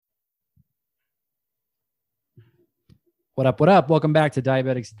What up? What up? Welcome back to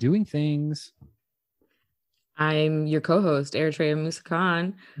Diabetics Doing Things. I'm your co-host, Eritrea Musa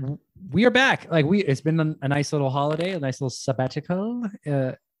Khan. We are back. It's been a nice little holiday, a nice little sabbatical,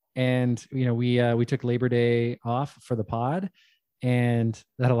 and we took Labor Day off for the pod, and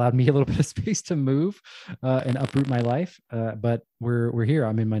that allowed me a little bit of space to move and uproot my life. But we're here.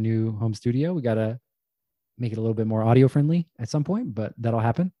 I'm in my new home studio. We gotta make it a little bit more audio friendly at some point, but that'll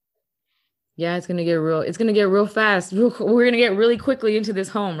happen. Yeah, it's gonna get real fast. We're gonna get really quickly into this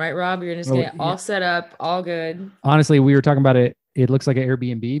home, right, Rob? You're just gonna get all set up, all good. Honestly, we were talking about it. It looks like an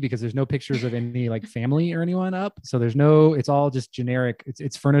Airbnb because there's no pictures of any like family or anyone up. So it's all just generic.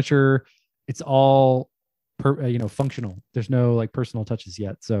 It's furniture. It's all functional. There's no like personal touches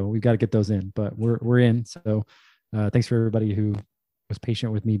yet. So we've got to get those in, but we're in. So thanks for everybody who was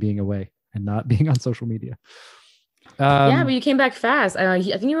patient with me being away and not being on social media. Yeah, but you came back fast. I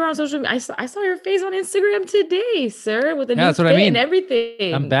think you were on social media. I saw your face on Instagram today, sir, with a new fit and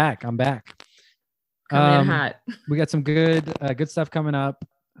everything. I'm back. Coming in hot. We got some good stuff coming up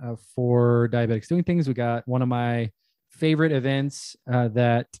for Diabetics Doing Things. We got one of my favorite events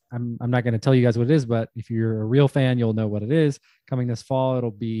that I'm not going to tell you guys what it is, but if you're a real fan, you'll know what it is. Coming this fall, it'll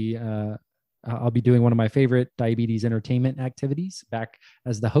be I'll be doing one of my favorite diabetes entertainment activities back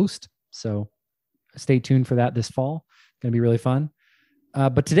as the host. So stay tuned for that this fall. It's going to be really fun.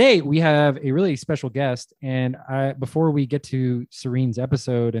 But today we have a really special guest. And before we get to Serene's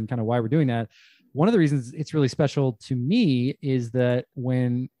episode and kind of why we're doing that, one of the reasons it's really special to me is that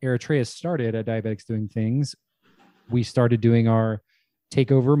when Eritrea started at Diabetics Doing Things, we started doing our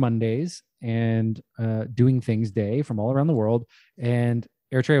Takeover Mondays and Doing Things Day from all around the world. And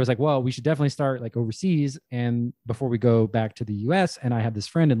Eritrea was like, well, we should definitely start like overseas. And before we go back to the US, and I have this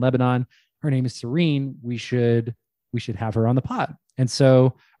friend in Lebanon, her name is Serene. We should have her on the pod. And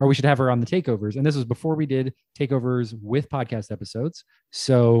so, or we should have her on the takeovers. And this was before we did takeovers with podcast episodes.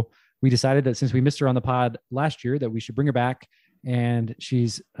 So we decided that since we missed her on the pod last year, that we should bring her back. And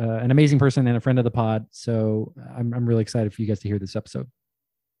she's an amazing person and a friend of the pod. So I'm really excited for you guys to hear this episode.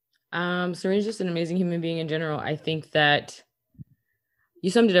 Serene's just an amazing human being in general. I think that you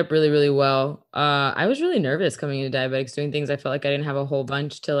summed it up really, really well. I was really nervous coming into Diabetics Doing Things. I felt like I didn't have a whole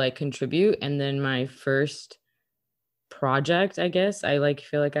bunch to like contribute. And then my first project, I guess, I like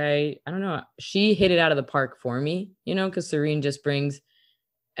feel like I don't know, she hit it out of the park for me, because Serene just brings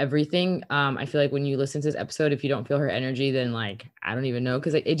everything. I feel like when you listen to this episode, if you don't feel her energy, then like, I don't even know,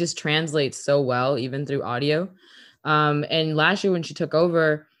 because it just translates so well, even through audio. And last year when she took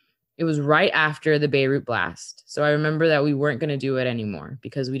over, it was right after the Beirut blast. So I remember that we weren't going to do it anymore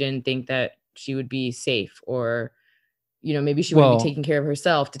because we didn't think that she would be safe, or, maybe she wouldn't be taking care of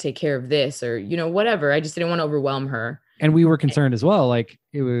herself to take care of this, or, whatever. I just didn't want to overwhelm her. And we were concerned as well. Like,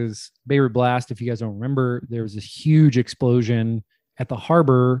 it was Beirut blast. If you guys don't remember, there was this huge explosion at the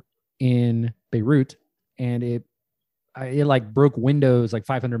harbor in Beirut, and it like broke windows like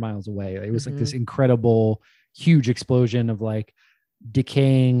 500 miles away. It was like this incredible, huge explosion of like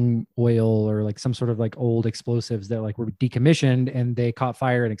decaying oil or like some sort of like old explosives that like were decommissioned, and they caught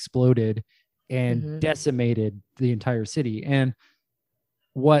fire and exploded and decimated the entire city. And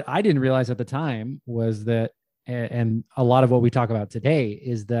what I didn't realize at the time was that, and a lot of what we talk about today,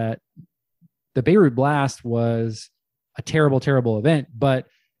 is that the Beirut blast was a terrible, terrible event, but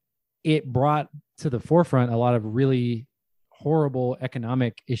it brought to the forefront a lot of really horrible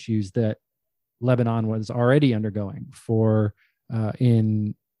economic issues that Lebanon was already undergoing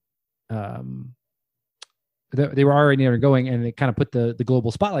they were already undergoing, and it kind of put the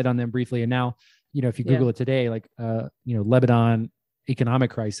global spotlight on them briefly. And now, if you Google it today, like, Lebanon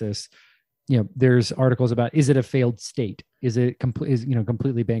economic crisis, there's articles about, is it a failed state? Is it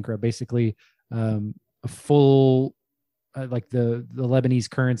completely bankrupt? Basically, a full, like the Lebanese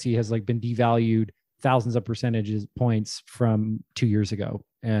currency has like been devalued thousands of percentage points from 2 years ago.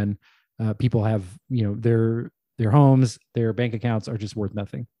 And people have, their homes, their bank accounts are just worth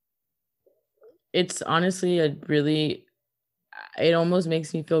nothing. It's honestly it almost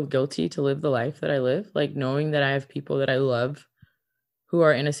makes me feel guilty to live the life that I live, like knowing that I have people that I love who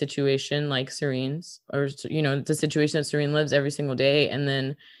are in a situation like Serene's, or, the situation that Serene lives every single day. And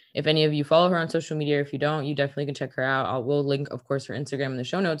then if any of you follow her on social media, or if you don't, you definitely can check her out. We'll link, of course, her Instagram in the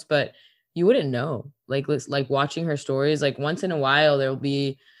show notes, but you wouldn't know, like watching her stories, like once in a while, there'll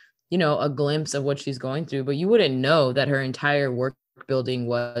be, a glimpse of what she's going through, but you wouldn't know that her entire work building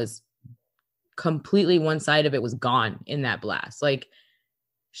was completely, one side of it was gone in that blast. Like,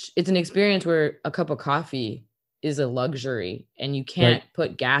 it's an experience where a cup of coffee is a luxury, and you can't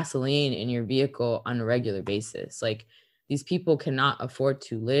put gasoline in your vehicle on a regular basis. Like, these people cannot afford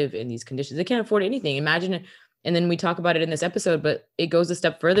to live in these conditions. They can't afford anything. Imagine And then we talk about it in this episode, but it goes a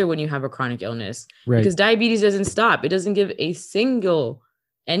step further when you have a chronic illness, Right. because diabetes doesn't stop. It doesn't give a single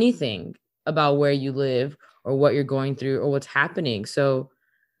anything about where you live or what you're going through or what's happening. So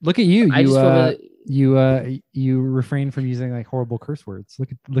look at you. I just feel really, you refrain from using like horrible curse words.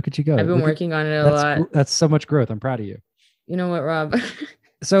 Look at you go. I've been working on it a lot. That's so much growth. I'm proud of you. You know what, Rob?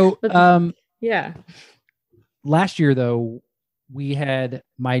 So yeah. Last year though, we had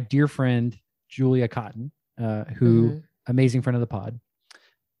my dear friend Julia Cotton, who amazing friend of the pod.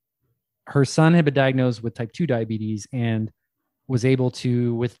 Her son had been diagnosed with type 2 diabetes and was able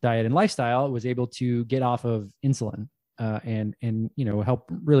to, with diet and lifestyle, was able to get off of insulin and help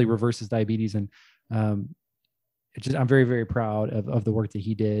really reverse his diabetes. And I'm very, very proud of the work that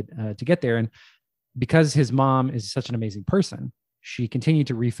he did to get there. And because his mom is such an amazing person, she continued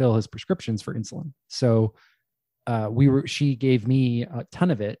to refill his prescriptions for insulin. So she gave me a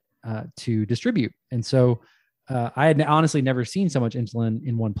ton of it to distribute. And so I had honestly never seen so much insulin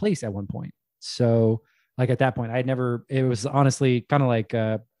in one place at one point. So like at that point, it was honestly kind of like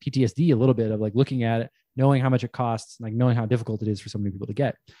PTSD a little bit of like looking at it, knowing how much it costs, like knowing how difficult it is for so many people to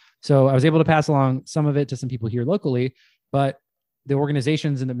get. So I was able to pass along some of it to some people here locally, but the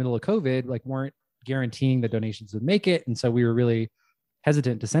organizations in the middle of COVID like weren't guaranteeing the donations would make it. And so we were really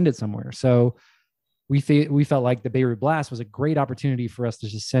hesitant to send it somewhere. So we felt like the Beirut Blast was a great opportunity for us to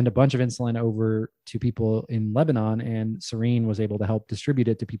just send a bunch of insulin over to people in Lebanon, and Serene was able to help distribute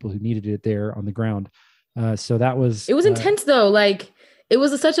it to people who needed it there on the ground. So it was intense though. Like it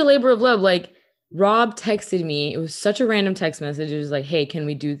was such a labor of love. Like Rob texted me. It was such a random text message. It was like, hey, can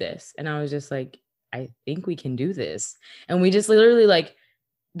we do this? And I was just like, I think we can do this. And we just literally like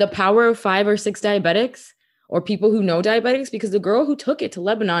the power of 5 or 6 diabetics or people who know diabetics, because the girl who took it to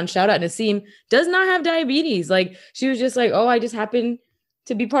Lebanon, shout out Nassim, does not have diabetes. Like she was just like, oh, I just happen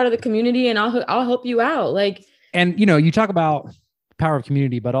to be part of the community and I'll help you out. Like, and you talk about power of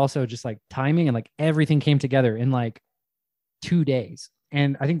community, but also just like timing and like everything came together in like 2 days.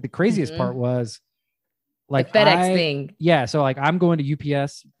 And I think the craziest part was like the FedEx thing. Yeah. So like I'm going to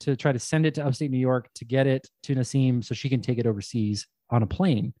UPS to try to send it to upstate New York to get it to Nassim so she can take it overseas on a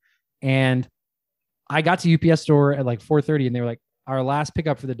plane. And I got to UPS store at like 4:30 and they were like, our last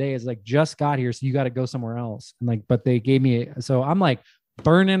pickup for the day is like just got here. So you got to go somewhere else. And like, but they gave me, so I'm like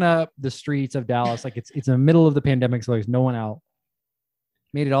burning up the streets of Dallas. Like it's in the middle of the pandemic. So there's no one out.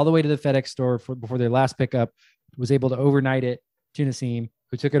 Made it all the way to the FedEx store before their last pickup, was able to overnight it to Nassim,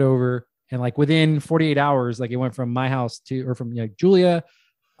 who took it over. And like within 48 hours, like it went from my house from Julia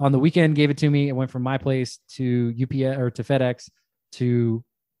on the weekend gave it to me. It went from my place to UPS or to FedEx to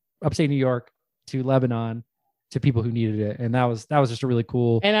upstate New York to Lebanon to people who needed it. And that was just a really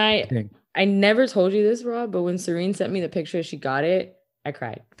cool thing. I never told you this, Rob, but when Serene sent me the picture, she got it. I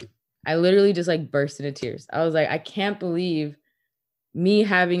cried. I literally just like burst into tears. I was like, I can't believe me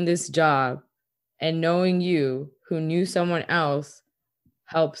having this job and knowing you who knew someone else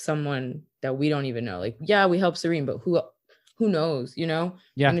help someone that we don't even know. Like, yeah, we help Serene, but who knows, Yeah.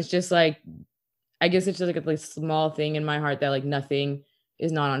 And it's just like, I guess it's just like a small thing in my heart that like nothing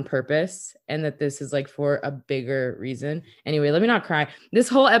is not on purpose and that this is like for a bigger reason. Anyway, let me not cry. This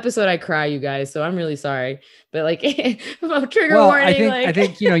whole episode I cry, you guys, so I'm really sorry. But like trigger warning. I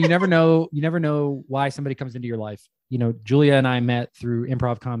think you never know why somebody comes into your life. Julia and I met through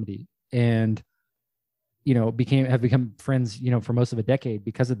improv comedy and have become friends, for most of a decade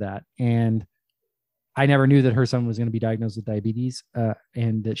because of that. And I never knew that her son was going to be diagnosed with diabetes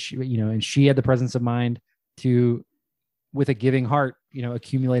and that she had the presence of mind to, with a giving heart,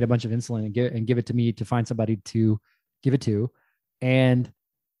 accumulate a bunch of insulin and give it to me to find somebody to give it to. And,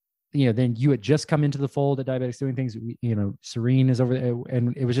 then you had just come into the fold at Diabetics Doing Things, Serene is over there.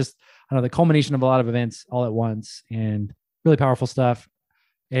 And it was just, the culmination of a lot of events all at once and really powerful stuff.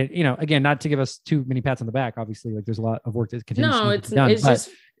 And, again, not to give us too many pats on the back, obviously, like there's a lot of work that continues to be done. It's just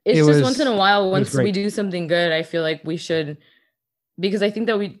once in a while, once we do something good, I feel like we should, because I think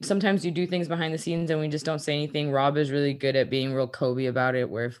that sometimes you do things behind the scenes and we just don't say anything. Rob is really good at being real Kobe about it,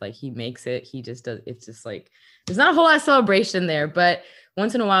 where if like he makes it, he just does. It's just like, there's not a whole lot of celebration there, but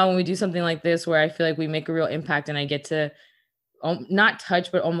once in a while when we do something like this, where I feel like we make a real impact and I get to not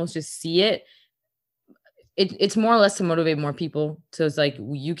touch, but almost just see it. It's more or less to motivate more people. So it's like,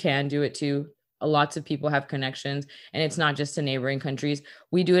 you can do it too. Lots of people have connections and it's not just to neighboring countries.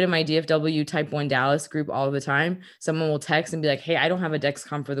 We do it in my DFW Type 1 Dallas group all the time. Someone will text and be like, hey, I don't have a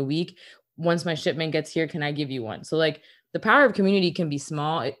Dexcom for the week. Once my shipment gets here, can I give you one? So like the power of community can be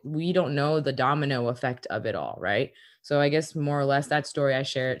small. We don't know the domino effect of it all, right? So I guess more or less that story, I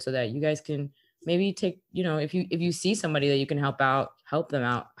share it so that you guys can maybe take, if you see somebody that you can help out, help them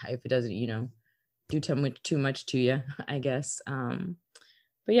out. If it doesn't, do too much to you, I guess.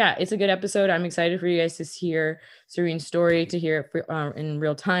 But yeah, it's a good episode. I'm excited for you guys to hear Serene's story, to hear it in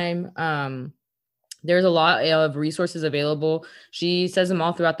real time. There's a lot of resources available. She says them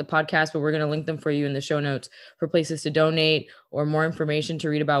all throughout the podcast, but we're going to link them for you in the show notes for places to donate or more information to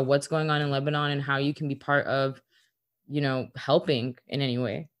read about what's going on in Lebanon and how you can be part of, helping in any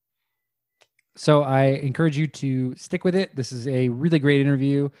way. So I encourage you to stick with it. This is a really great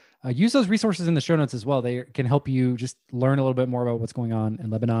interview. Use those resources in the show notes as well. They can help you just learn a little bit more about what's going on in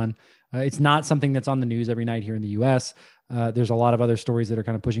Lebanon. It's not something that's on the news every night here in the US. There's a lot of other stories that are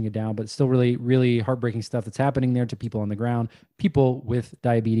kind of pushing it down, but still really, really heartbreaking stuff that's happening there to people on the ground, people with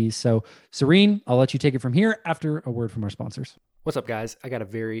diabetes. So Serene, I'll let you take it from here after a word from our sponsors. What's up, guys? I got a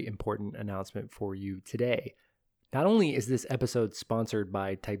very important announcement for you today. Not only is this episode sponsored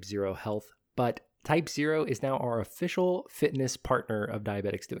by TypeZero Health, but TypeZero is now our official fitness partner of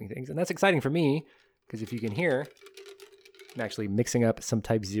Diabetics Doing Things. And that's exciting for me because if you can hear, I'm actually mixing up some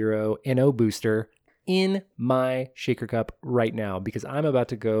TypeZero NO booster in my shaker cup right now because I'm about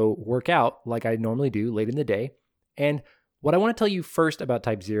to go work out like I normally do late in the day. And what I want to tell you first about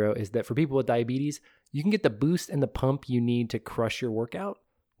TypeZero is that for people with diabetes, you can get the boost and the pump you need to crush your workout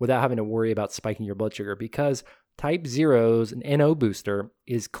without having to worry about spiking your blood sugar because TypeZero's NO booster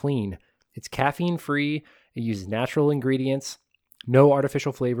is clean. It's caffeine-free, it uses natural ingredients, no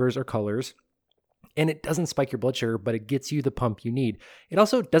artificial flavors or colors, and it doesn't spike your blood sugar, but it gets you the pump you need. It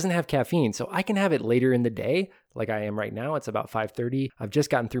also doesn't have caffeine, so I can have it later in the day, like I am right now. It's about 5:30. I've just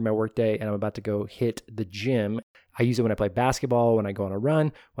gotten through my workday, and I'm about to go hit the gym. I use it when I play basketball, when I go on a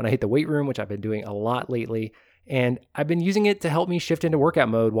run, when I hit the weight room, which I've been doing a lot lately. And I've been using it to help me shift into workout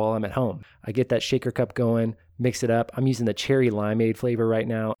mode while I'm at home. I get that shaker cup going, mix it up. I'm using the cherry limeade flavor right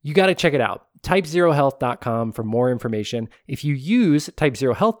now. You got to check it out. TypeZeroHealth.com for more information. If you use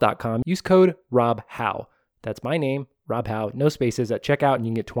TypeZeroHealth.com, use code RobHow. That's my name, Rob Howe, no spaces at checkout, and you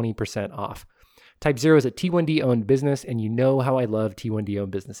can get 20% off. TypeZero is a T1D owned business, and you know how I love T1D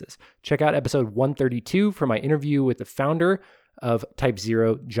owned businesses. Check out episode 132 for my interview with the founder of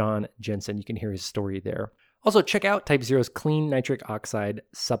TypeZero, John Jensen. You can hear his story there. Also, check out TypeZero's Clean Nitric Oxide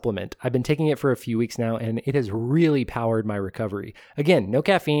supplement. I've been taking it for a few weeks now, and it has really powered my recovery. Again, no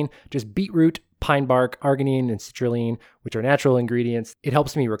caffeine, just beetroot, pine bark, arginine, and citrulline, which are natural ingredients. It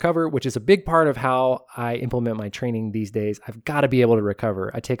helps me recover, which is a big part of how I implement my training these days. I've got to be able to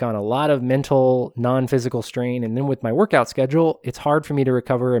recover. I take on a lot of mental, non-physical strain, and then with my workout schedule, it's hard for me to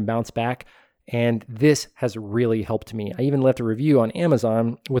recover and bounce back. And this has really helped me. I even left a review on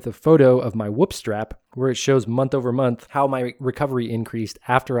Amazon with a photo of my Whoop strap where it shows month over month how my recovery increased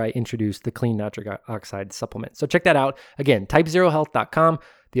after I introduced the Clean Nitric Oxide supplement. So check that out. Again, TypeZeroHealth.com,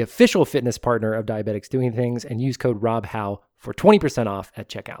 the official fitness partner of Diabetics Doing Things, and use code RobHow for 20% off at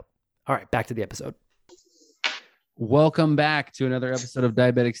checkout. All right, back to the episode. Welcome back to another episode of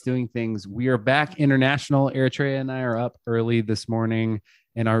Diabetics Doing Things. We are back international. Eritrea and I are up early this morning.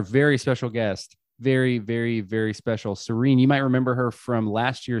 And our very special guest, very, very, very special, Serene. You might remember her from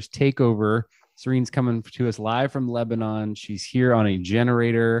last year's takeover. Serene's coming to us live from Lebanon. She's here on a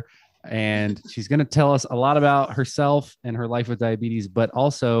generator, and she's going to tell us a lot about herself and her life with diabetes, but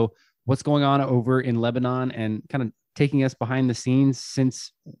also what's going on over in Lebanon and kind of taking us behind the scenes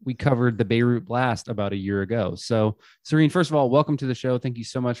since we covered the Beirut blast about a year ago. So Serene, first of all, welcome to the show. Thank you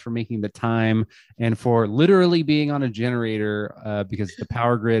so much for making the time and for literally being on a generator because the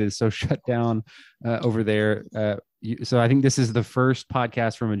power grid is so shut down over there. So I think this is the first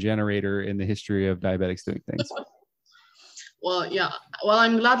podcast from a generator in the history of Diabetics Doing Things. Well, yeah. Well,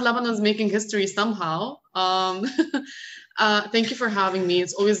 I'm glad Lebanon's making history somehow. Thank you for having me.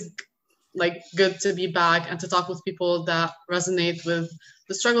 It's always good to be back and to talk with people that resonate with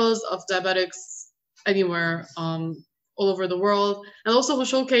the struggles of diabetics anywhere, all over the world, and also who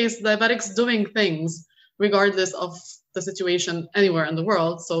showcase diabetics doing things regardless of the situation anywhere in the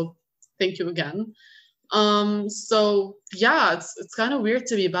world. So thank you again. So yeah, it's kind of weird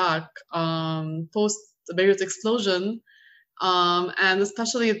to be back post the Beirut explosion. And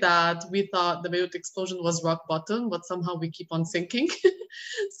especially that we thought the Beirut explosion was rock bottom, but somehow we keep on sinking.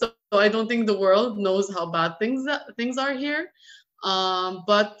 So I don't think the world knows how bad things are here.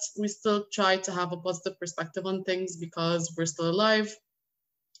 But we still try to have a positive perspective on things because we're still alive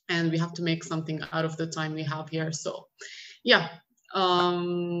and we have to make something out of the time we have here. So yeah.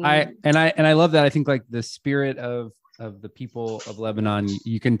 I love that. I think the spirit of the people of Lebanon,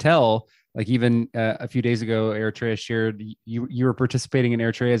 you can tell. Even a few days ago, Eritrea shared you were participating in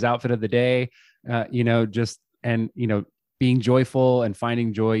Eritrea's outfit of the day, being joyful and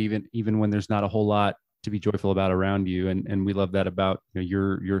finding joy even when there's not a whole lot to be joyful about around you. And we love that about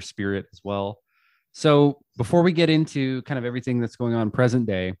your spirit as well. So before we get into kind of everything that's going on present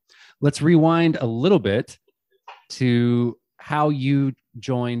day, let's rewind a little bit to how you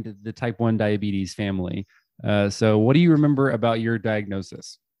joined the type 1 diabetes family. So what do you remember about your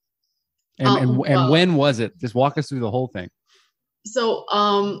diagnosis? And when was it? Just walk us through the whole thing. So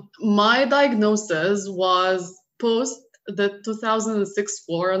my diagnosis was post the 2006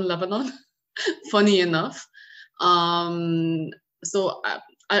 war in Lebanon. Funny enough. So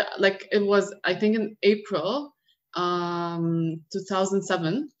I like it was, I think, in April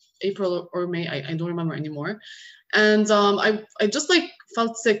 2007, April or May, I don't remember anymore. And I just like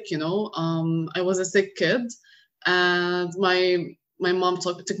felt sick, I was a sick kid, and my mom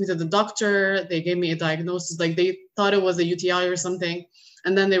took me to the doctor. They gave me a diagnosis, like they thought it was a UTI or something,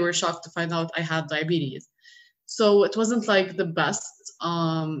 and then they were shocked to find out I had diabetes. So it wasn't like the best,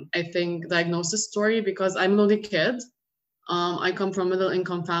 I think, diagnosis story, because I'm an only kid. I come from a middle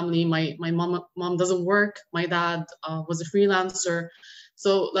income family. My mom doesn't work. My dad was a freelancer.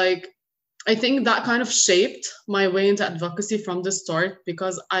 So like, I think that kind of shaped my way into advocacy from the start,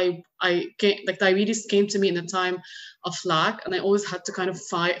 because I came, like, diabetes came to me in a time of lack, and I always had to kind of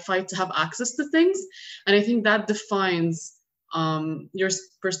fight to have access to things. And I think that defines your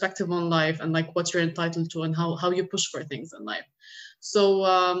perspective on life, and like what you're entitled to, and how you push for things in life. So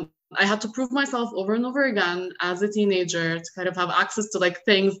I had to prove myself over and over again as a teenager to kind of have access to like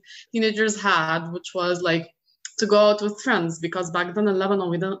things teenagers had, which was like to go out with friends, because back then in Lebanon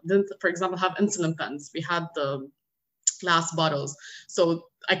we didn't, for example, have insulin pens. We had the glass bottles, so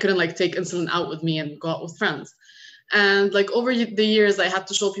I couldn't like take insulin out with me and go out with friends. And like over the years, I had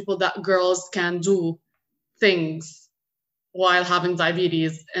to show people that girls can do things while having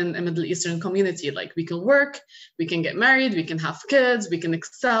diabetes in a Middle Eastern community. Like, we can work, we can get married, we can have kids, we can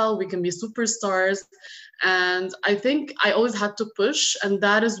excel, we can be superstars. And I think I always had to push, and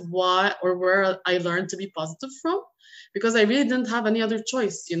that is why, or where I learned to be positive from, because I really didn't have any other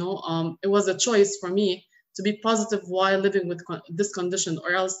choice. It was a choice for me to be positive while living with this condition,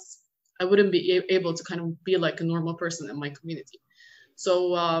 or else I wouldn't be able to kind of be like a normal person in my community.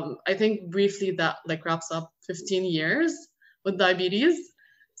 So I think briefly that like wraps up 15 years with diabetes.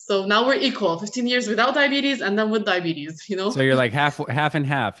 So now we're equal, 15 years without diabetes and then with diabetes, So you're like half and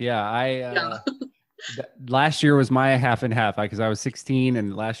half. Yeah. Yeah. Last year was my half and half, because I was 16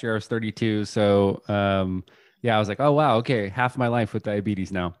 and last year I was 32. So yeah, I was like, oh wow, okay, half my life with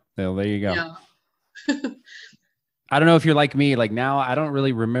diabetes now. So there you go. Yeah. I don't know if you're like me. Like now, I don't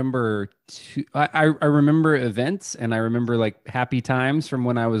really remember. I remember events, and I remember like happy times from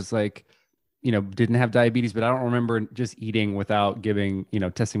when I was like, didn't have diabetes, but I don't remember just eating without giving,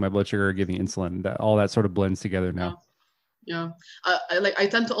 testing my blood sugar or giving insulin. All that sort of blends together now. Yeah. I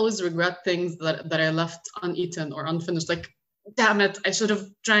tend to always regret things that I left uneaten or unfinished. Like, damn it, I should have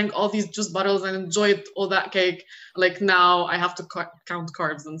drank all these juice bottles and enjoyed all that cake. Like, now I have to count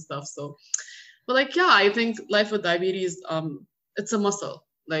carbs and stuff. So, but like, yeah, I think life with diabetes, it's a muscle.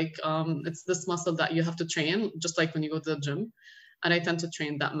 Like, it's this muscle that you have to train, just like when you go to the gym. And I tend to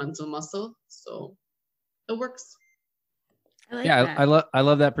train that mental muscle, so it works. I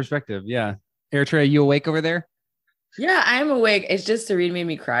love that perspective. Yeah, Eritrea, you awake over there? Yeah, I'm awake. It's just Serene made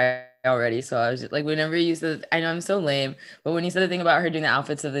me cry already. So I was just, like, whenever you said, I know I'm so lame, but when you said the thing about her doing the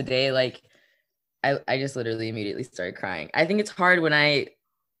outfits of the day, like, I just literally immediately started crying. I think it's hard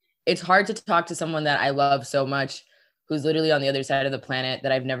it's hard to talk to someone that I love so much, who's literally on the other side of the planet,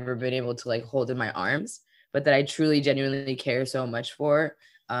 that I've never been able to like hold in my arms, but that I truly genuinely care so much for,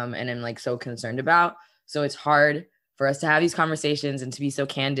 and I'm like so concerned about. So it's hard for us to have these conversations and to be so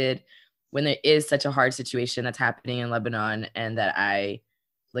candid when there is such a hard situation that's happening in Lebanon, and that I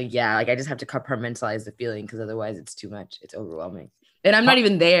just have to compartmentalize the feeling, because otherwise it's too much. It's overwhelming. And I'm not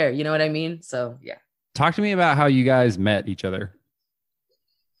even there, you know what I mean? So yeah. Talk to me about how you guys met each other.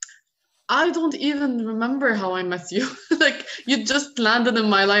 I don't even remember how I met you. Like, you just landed in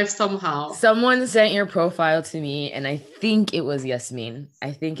my life somehow. Someone sent your profile to me, and I think it was Yasmin.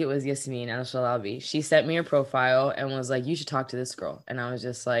 Al-Shalabi. She sent me your profile and was like, you should talk to this girl. And I was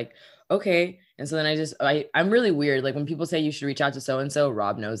just like, okay. And so then I'm really weird. Like, when people say you should reach out to so-and-so,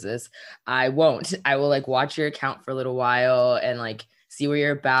 Rob knows this. I won't. I will like watch your account for a little while and like see where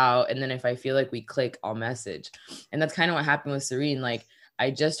you're about. And then if I feel like we click, I'll message. And that's kind of what happened with Serene. Like, I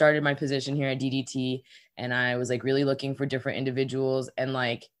just started my position here at DDT, and I was like really looking for different individuals, and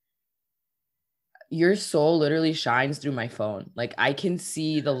like your soul literally shines through my phone. Like, I can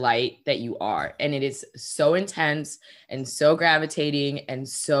see the light that you are, and it is so intense and so gravitating and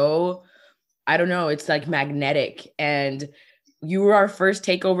so, I don't know, it's like magnetic. And you were our first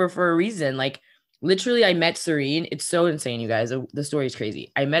takeover for a reason. Like, literally, I met Serene. It's so insane, you guys. The story is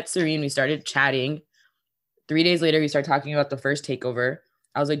crazy. I met Serene. We started chatting. 3 days later, we started talking about the first takeover.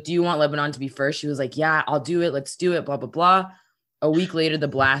 I was like, do you want Lebanon to be first? She was like, yeah, I'll do it. Let's do it. Blah, blah, blah. A week later, the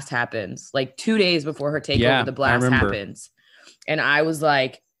blast happens. Like 2 days before her takeover, the blast happens. And I was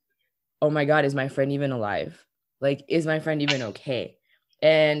like, oh my God, is my friend even alive? Like, is my friend even okay?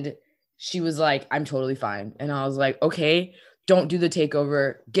 And she was like, I'm totally fine. And I was like, okay, don't do the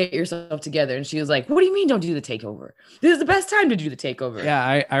takeover. Get yourself together. And she was like, what do you mean don't do the takeover? This is the best time to do the takeover.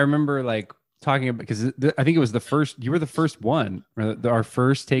 Yeah, I remember like talking about, because I think it was you were the first one, our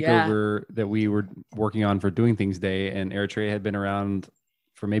first takeover that we were working on for Doing Things Day, and Eritrea had been around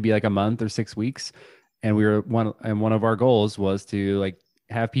for maybe like a month or 6 weeks, and one of our goals was to like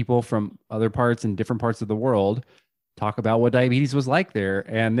have people from other parts and different parts of the world talk about what diabetes was like there.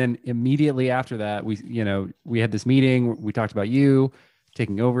 And then immediately after that, we had this meeting, we talked about you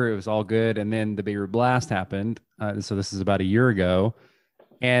taking over, it was all good, and then the Beirut blast happened. So this is about a year ago,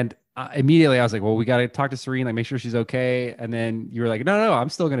 and immediately I was like, well, we got to talk to Serene, like make sure she's okay. And then you were like, no, I'm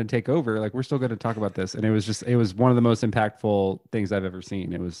still going to take over. Like, we're still going to talk about this. And it was one of the most impactful things I've ever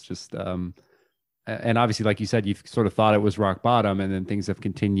seen. It was just, and obviously, like you said, you sort of thought it was rock bottom, and then things have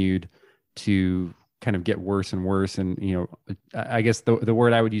continued to kind of get worse and worse. And, I guess the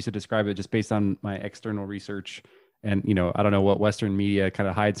word I would use to describe it, just based on my external research, and, I don't know what Western media kind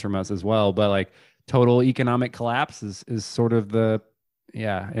of hides from us as well, but like total economic collapse is sort of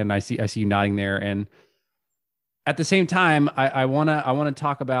and I see you nodding there. And at the same time, I want to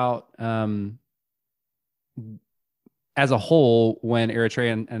talk about, as a whole, when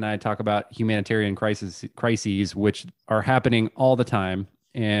Eritrea and I talk about humanitarian crises, which are happening all the time.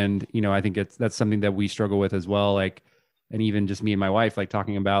 And, I think that's something that we struggle with as well. Like, and even just me and my wife, like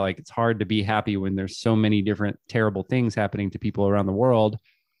talking about, like, it's hard to be happy when there's so many different terrible things happening to people around the world.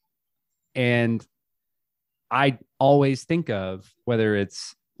 And I always think of, whether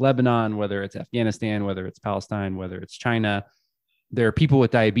it's Lebanon, whether it's Afghanistan, whether it's Palestine, whether it's China, there are people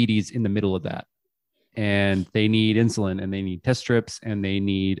with diabetes in the middle of that, and they need insulin, and they need test strips, and they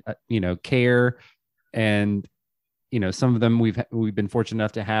need, care. And, some of them we've been fortunate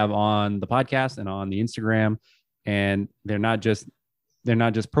enough to have on the podcast and on the Instagram, and they're not just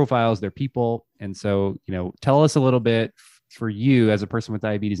profiles, they're people. And so, tell us a little bit, for you as a person with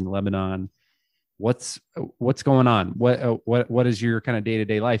diabetes in Lebanon, what's going on? What is your kind of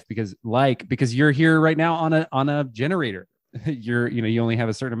day-to-day life? Because you're here right now on a generator. You only have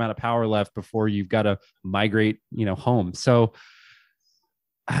a certain amount of power left before you've got to migrate, home. So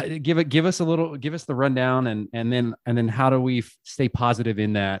give us the rundown, and then how do we stay positive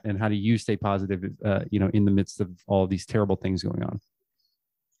in that, and how do you stay positive, in the midst of all of these terrible things going on?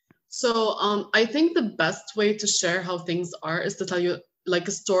 So I think the best way to share how things are is to tell you like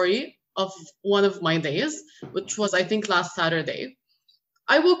a story of one of my days, which was, I think, last Saturday.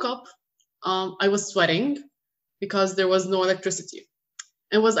 I woke up, I was sweating because there was no electricity.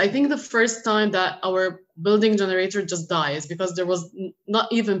 It was, I think, the first time that our building generator just dies, because there was not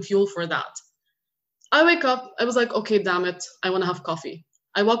even fuel for that. I wake up, I was like, okay, damn it, I want to have coffee.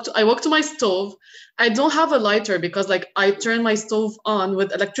 I walk to my stove. I don't have a lighter because like I turned my stove on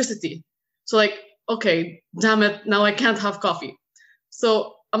with electricity. So like, okay, damn it, now I can't have coffee.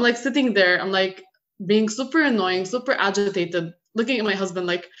 So I'm like sitting there, I'm like being super annoying, super agitated, looking at my husband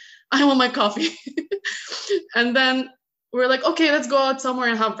like, I want my coffee. And then we're like, okay, let's go out somewhere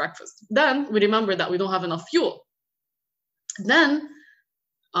and have breakfast. Then we remember that we don't have enough fuel. Then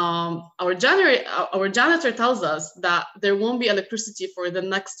our janitor tells us that there won't be electricity for the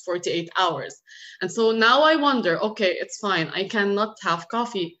next 48 hours. And so now I wonder, okay, it's fine, I cannot have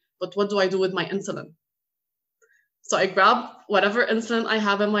coffee, but what do I do with my insulin? So I grab whatever insulin I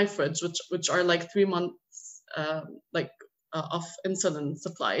have in my fridge, which are like 3 months of insulin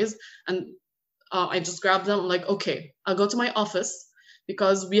supplies. And I just grab them. I'm like, okay, I'll go to my office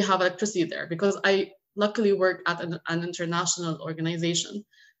because we have electricity there, because I luckily work at an international organization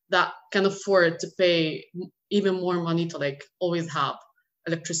that can afford to pay even more money to like always have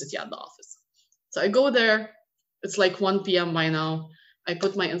electricity at the office. So I go there, it's like 1 p.m. by now. I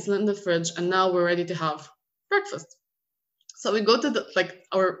put my insulin in the fridge, and now we're ready to have breakfast. So we go to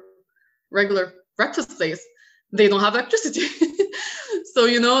our regular breakfast place. They don't have electricity. So,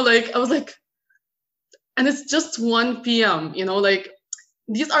 I was like, and it's just 1 p.m.,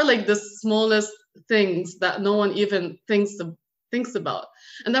 these are like the smallest things that no one even thinks about.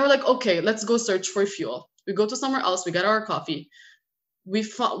 And then we're like, okay, let's go search for fuel. We go to somewhere else, we get our coffee. We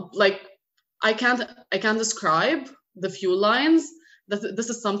found, I can't describe the fuel lines. This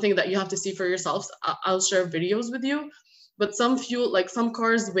is something that you have to see for yourselves. I'll share videos with you. but some fuel, like some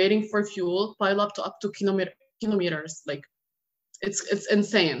cars waiting for fuel, pile up to kilometers. Like it's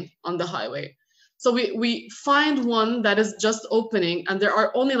insane on the highway. So we find one that is just opening, and there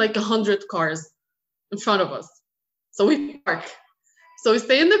are only like 100 cars in front of us. So we park. So we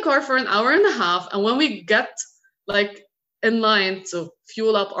stay in the car for an hour and a half, and when we get like in line to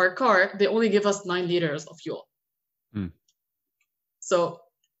fuel up our car, they only give us 9 liters of fuel. So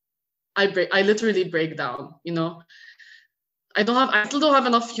I literally break down, you know. I still don't have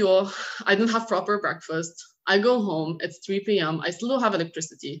enough fuel. I didn't have proper breakfast. I go home, it's 3 p.m. I still don't have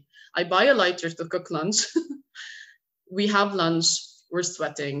electricity. I buy a lighter to cook lunch. We have lunch, we're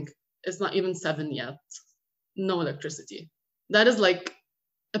sweating. It's not even 7 yet. No electricity. That is like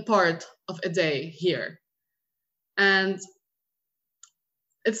a part of a day here. And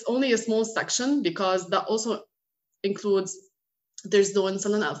it's only a small section because that also includes, there's no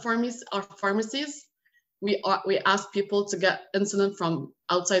insulin at pharmacies. We ask people to get insulin from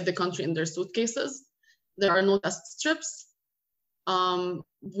outside the country in their suitcases. There are no test strips.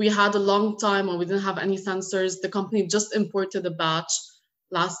 We had a long time when we didn't have any sensors. The company just imported a batch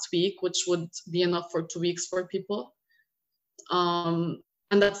last week, which would be enough for 2 weeks for people. And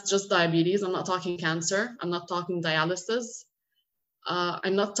that's just diabetes. I'm not talking cancer. I'm not talking dialysis.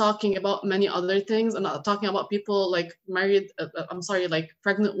 I'm not talking about many other things. I'm not talking about people like like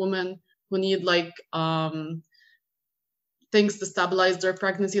pregnant women who need like things to stabilize their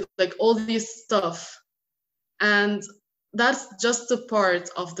pregnancy, like all these stuff. And that's just a part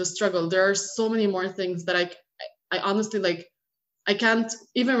of the struggle. There are so many more things that I honestly like, I can't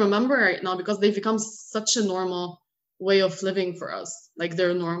even remember right now because they've become such a normal way of living for us. Like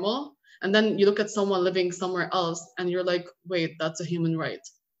they're normal. And then you look at someone living somewhere else and you're like, wait, that's a human right.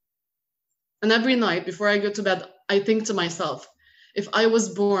 And every night before I go to bed, I think to myself, if I was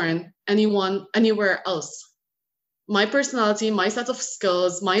born anywhere else, my personality, my set of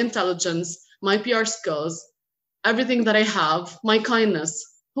skills, my intelligence, my PR skills, everything that I have, my kindness,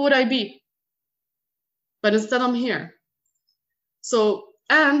 who would I be? But instead I'm here. So,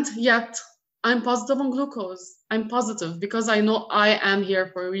 and yet I'm positive on glucose. I'm positive because I know I am here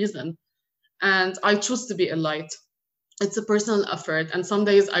for a reason. And I choose to be a light. It's a personal effort. And some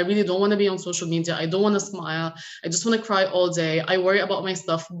days I really don't want to be on social media. I don't want to smile. I just want to cry all day. I worry about my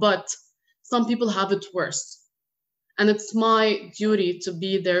stuff. But some people have it worse. And it's my duty to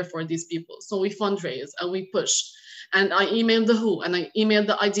be there for these people. So we fundraise and we push. And I email the WHO and I email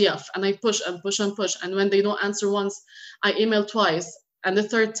the IDF and I push and push and push. And when they don't answer once, I email twice and the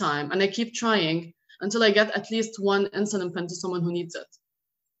third time. And I keep trying until I get at least one insulin pen to someone who needs it.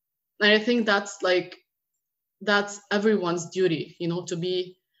 And I think that's everyone's duty, you know, to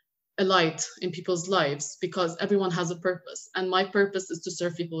be a light in people's lives because everyone has a purpose. And my purpose is to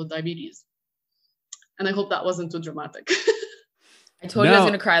serve people with diabetes. And I hope that wasn't too dramatic. I told you I was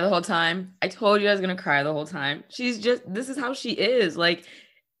going to cry the whole time. This is how she is. Like,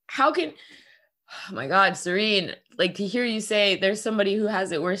 how can, oh my God, Serene, like to hear you say there's somebody who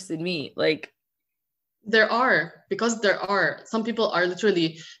has it worse than me. Like, there are. Some people are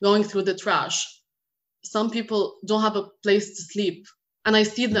literally going through the trash. Some people don't have a place to sleep. And I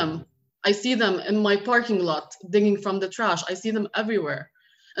see them in my parking lot digging from the trash. I see them everywhere.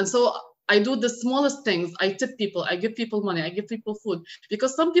 And so I do the smallest things. I tip people, I give people money, I give people food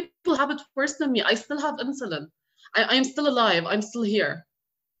because some people have it worse than me. I still have insulin. I'm still alive. I'm still here.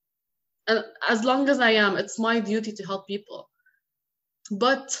 And as long as I am, it's my duty to help people.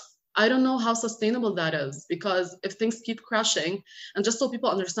 But I don't know how sustainable that is because if things keep crashing, and just so people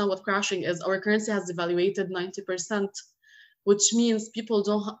understand what crashing is, our currency has devaluated 90%, which means people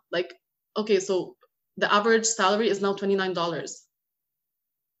don't like, okay, so the average salary is now $29.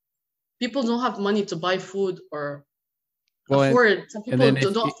 People don't have money to buy food or afford. Some people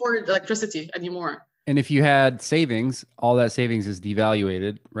don't afford electricity anymore. And if you had savings, all that savings is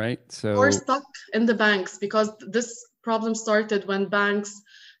devaluated, right? So we're stuck in the banks because this problem started when banks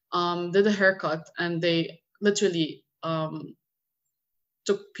did a haircut and they literally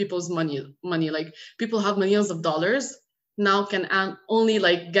took people's money. Like people have millions of dollars now can only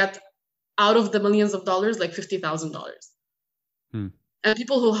like get out of the millions of dollars like $50,000. And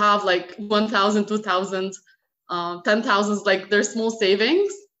people who have like 1,000, 2,000, 10,000, like their small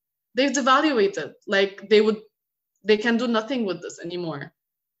savings, they've devaluated. Like they can do nothing with this anymore.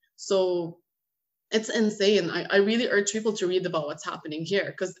 So it's insane. I really urge people to read about what's happening here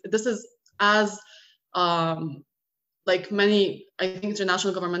because this is as like many, I think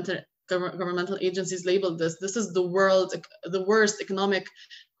international governmental agencies labeled this. This is the worst economic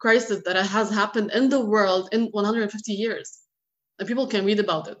crisis that has happened in the world in 150 years. And people can read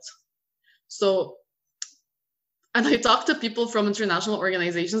about it. So And I talk to people from international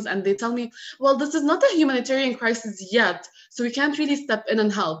organizations and they tell me, well, this is not a humanitarian crisis yet, so we can't really step in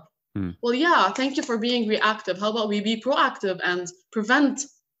and help. Well, yeah, thank you for being reactive. How about we be proactive and prevent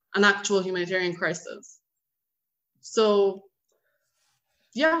an actual humanitarian crisis? So,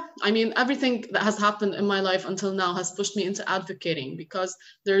 yeah, I mean, everything that has happened in my life until now has pushed me into advocating because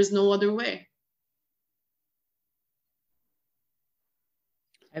there is no other way.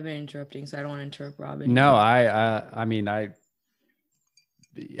 I've been interrupting, so I don't want to interrupt Robin. No, I mean,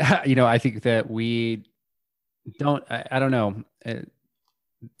 you know, I think that we don't, I don't know.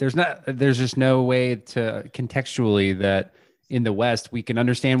 There's just no way to contextually that in the West, we can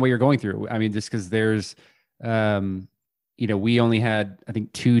understand what you're going through. I mean, just because there's, you know, we only had, I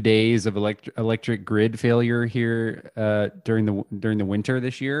think, 2 days of electric grid failure here during the winter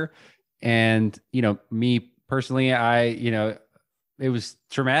this year. And, you know, me personally, you know, it was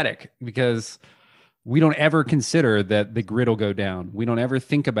traumatic because we don't ever consider that the grid will go down. We don't ever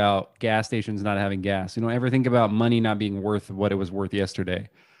think about gas stations not having gas. We don't ever think about money not being worth what it was worth yesterday.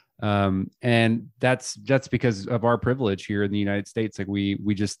 And that's because of our privilege here in the United States. Like we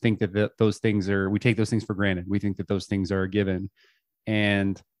just think that those things we take those things for granted. We think that those things are a given,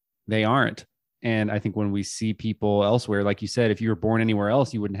 and they aren't. And I think when we see people elsewhere, like you said, if you were born anywhere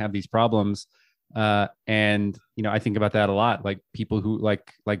else, you wouldn't have these problems. And, you know, I think about that a lot, like people who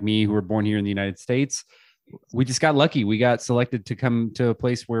like me, who were born here in the United States, we just got lucky. We got selected to come to a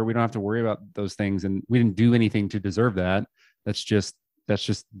place where we don't have to worry about those things. And we didn't do anything to deserve that. That's just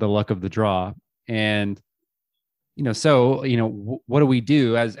the luck of the draw. And, you know, so, you know, what do we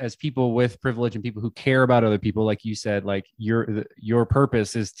do as people with privilege and people who care about other people? Like you said, like your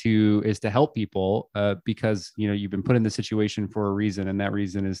purpose is to help people, because, you know, you've been put in this situation for a reason, and that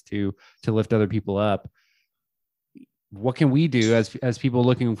reason is to lift other people up. What can we do as people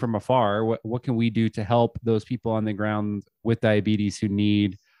looking from afar? What can we do to help those people on the ground with diabetes who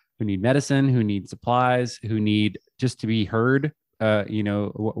need medicine, who need supplies, who need just to be heard? You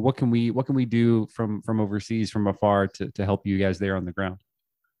know, what can we do from overseas, from afar, to help you guys there on the ground?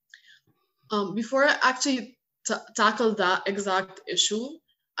 Before I actually tackle that exact issue,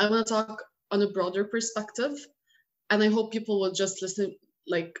 I want to talk on a broader perspective, and I hope people will just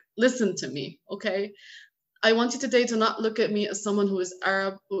listen to me, okay? I want you today to not look at me as someone who is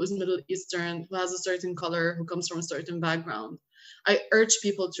Arab, who is Middle Eastern, who has a certain color, who comes from a certain background. I urge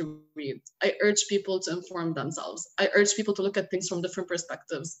people to read. I urge people to inform themselves. I urge people to look at things from different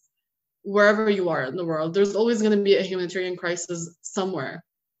perspectives. Wherever you are in the world, there's always going to be a humanitarian crisis somewhere.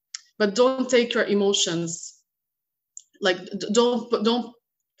 But don't take your emotions, don't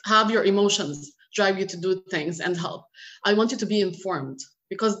have your emotions drive you to do things and help. I want you to be informed,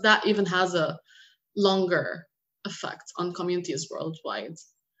 because that even has a longer effect on communities worldwide.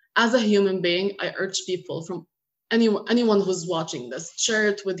 As a human being, I urge people, from anyone who's watching this, share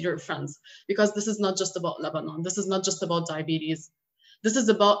it with your friends, because this is not just about Lebanon. This is not just about diabetes. This is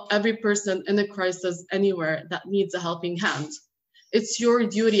about every person in a crisis anywhere that needs a helping hand. It's your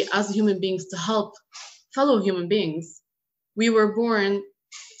duty as human beings to help fellow human beings. We were born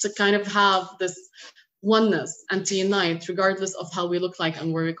to kind of have this oneness and to unite regardless of how we look like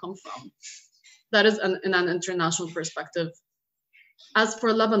and where we come from. That is in an international perspective. As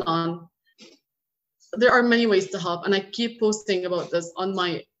for Lebanon, there are many ways to help, and I keep posting about this on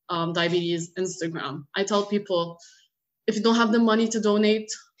my diabetes Instagram. I tell people, if you don't have the money to donate,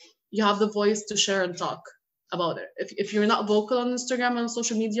 you have the voice to share and talk about it. If you're not vocal on Instagram and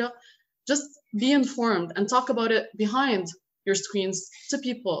social media, just be informed and talk about it behind your screens to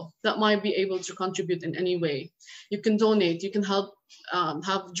people that might be able to contribute in any way. You can donate, you can help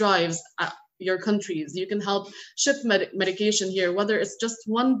have drives at your countries, you can help ship medication here, whether it's just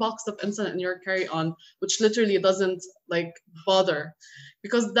one box of insulin in your carry-on, which literally doesn't bother,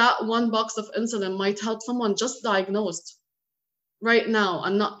 because that one box of insulin might help someone just diagnosed right now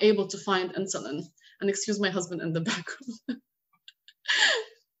and not able to find insulin. And excuse my husband in the background.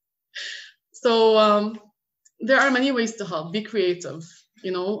 So there are many ways to help. Be creative,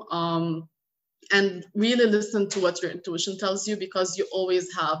 and really listen to what your intuition tells you, because you always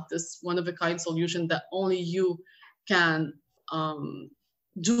have this one-of-a-kind solution that only you can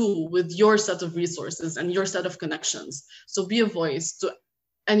do with your set of resources and your set of connections. So be a voice to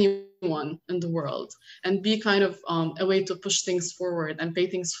anyone in the world, and be kind of a way to push things forward and pay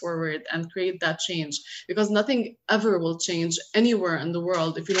things forward and create that change, because nothing ever will change anywhere in the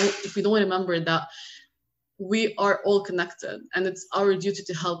world if we don't remember that we are all connected, and it's our duty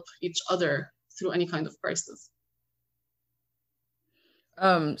to help each other through any kind of crisis.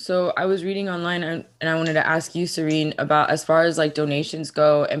 So I was reading online and I wanted to ask you, Serene, about as far as like donations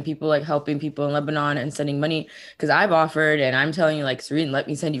go and people like helping people in Lebanon and sending money. Because I've offered and I'm telling you, like, Serene, let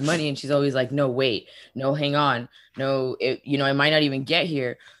me send you money. And she's always like, no, wait, no, hang on. No, it might not even get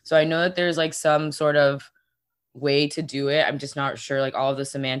here. So I know that there's like some sort of way to do it. I'm just not sure like all of the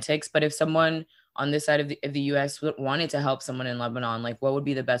semantics. But if someone on this side of the US wanted to help someone in Lebanon, like what would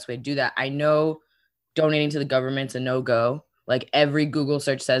be the best way to do that? I know donating to the government's a no-go. Like every Google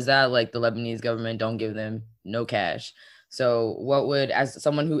search says that, like the Lebanese government don't give them no cash. So what would, as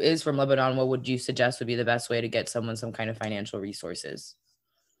someone who is from Lebanon, what would you suggest would be the best way to get someone some kind of financial resources?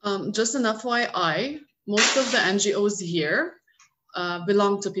 Just an FYI, most of the NGOs here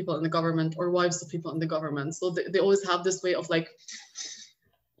belong to people in the government or wives of people in the government. So they always have this way of like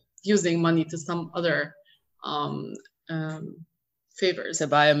using money to some other favors. To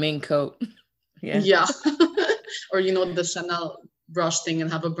buy a mink coat. Yeah. Or, the Chanel brush thing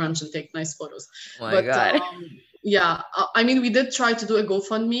and have a brunch and take nice photos. Oh my God. Yeah, I mean, we did try to do a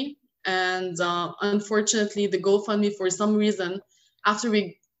GoFundMe, and unfortunately, the GoFundMe, for some reason, after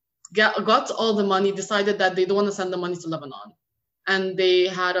we got all the money, decided that they don't want to send the money to Lebanon, and they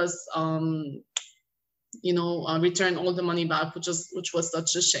had us, return all the money back, which was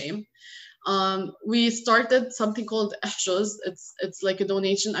such a shame. We started something called Ihjuz. It's like a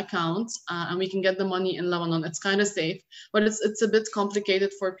donation account, and we can get the money in Lebanon. It's kind of safe, but it's a bit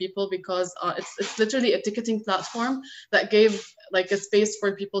complicated for people because it's literally a ticketing platform that gave like a space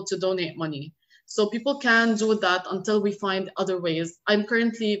for people to donate money. So people can do that until we find other ways. I'm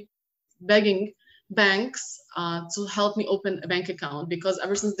currently begging banks to help me open a bank account, because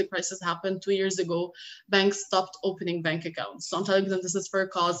ever since the crisis happened 2 years ago, banks stopped opening bank accounts. So I'm telling them, this is for a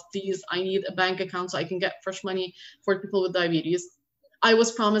cause. Please, I need a bank account so I can get fresh money for people with diabetes. I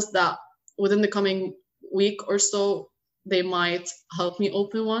was promised that within the coming week or so, they might help me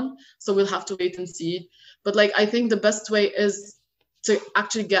open one. So we'll have to wait and see. But like, I think the best way is to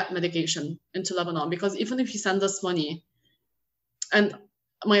actually get medication into Lebanon, because even if you send us money, and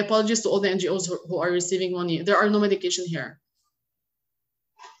my apologies to all the NGOs who are receiving money, there are no medication here.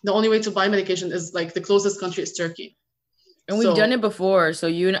 The only way to buy medication is like the closest country is Turkey. And we've done it before.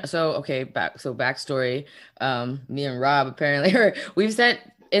 Backstory. Me and Rob apparently we've sent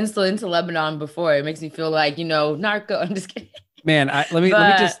insulin to Lebanon before. It makes me feel like, narco. I'm just kidding. Man, let me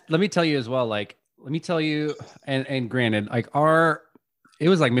tell you as well. Like, let me tell you, and granted, like it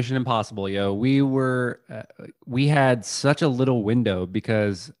was like Mission Impossible, yo. We had such a little window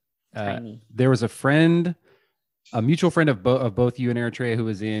because there was a mutual friend of both you and Eritrea who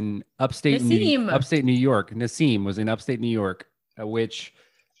was in upstate New York. Nassim was in upstate New York, which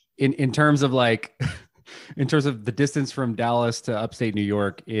in terms of like, in terms of the distance from Dallas to upstate New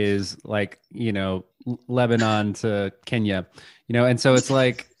York is like, Lebanon to Kenya, and so it's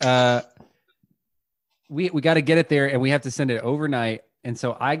like, we got to get it there and we have to send it overnight. And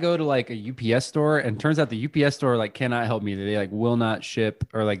so I go to like a UPS store, and turns out the UPS store like cannot help me. They like will not ship,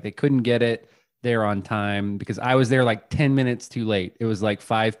 or like they couldn't get it there on time because I was there like 10 minutes too late. It was like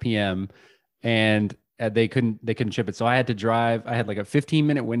 5 p.m. and they couldn't ship it. So I had to drive. I had like a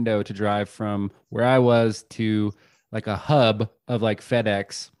 15-minute window to drive from where I was to like a hub of like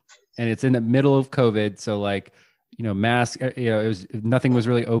FedEx, and it's in the middle of COVID. So like, mask, nothing was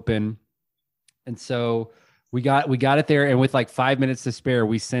really open. And so we got it there, and with like 5 minutes to spare,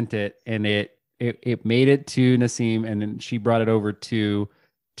 we sent it, and it made it to Nassim, and then she brought it over to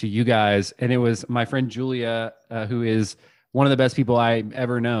you guys. And it was my friend Julia, who is one of the best people I've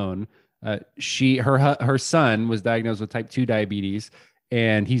ever known. Her son was diagnosed with type 2 diabetes,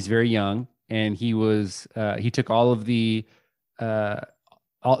 and he's very young, and he took all of the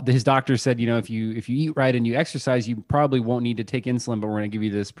his doctor said, if you eat right and you exercise, you probably won't need to take insulin, but we're going to give you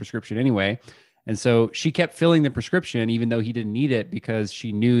this prescription anyway. And so she kept filling the prescription, even though he didn't need it, because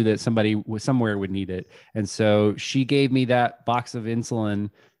she knew that somebody somewhere would need it. And so she gave me that box of insulin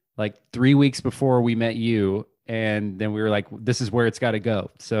like 3 weeks before we met you. And then we were like, this is where it's got to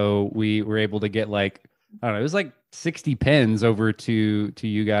go. So we were able to get like, I don't know, it was like 60 pens over to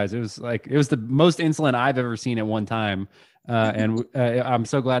you guys. It was the most insulin I've ever seen at one time. And I'm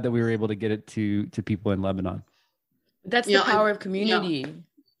so glad that we were able to get it to people in Lebanon. That's the power of community.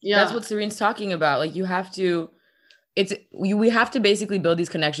 Yeah. That's what Serene's talking about. Like we have to basically build these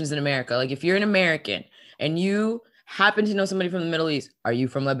connections in America. Like if you're an American and you happen to know somebody from the Middle East, are you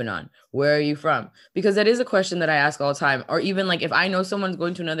from Lebanon? Where are you from? Because that is a question that I ask all the time. Or even like if I know someone's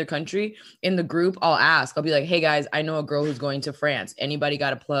going to another country in the group, I'll be like, hey guys, I know a girl who's going to France. Anybody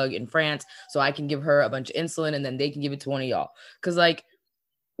got a plug in France? So I can give her a bunch of insulin and then they can give it to one of y'all. Because like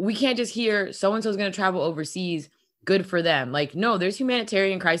we can't just hear so-and-so's going to travel overseas. good for them. Like, no, there's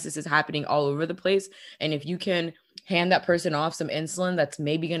humanitarian crises happening all over the place. And if you can hand that person off some insulin that's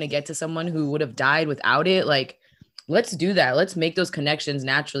maybe going to get to someone who would have died without it, like, let's do that. Let's make those connections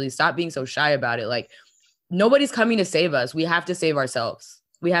naturally. Stop being so shy about it. Like, nobody's coming to save us. We have to save ourselves.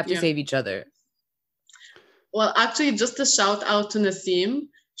 We have to save each other. Well, actually, just a shout out to Nasim.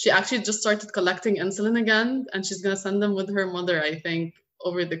 She actually just started collecting insulin again, and she's going to send them with her mother, I think,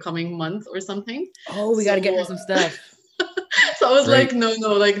 over the coming month or something. Oh, we got to get her some stuff. So I was like, no,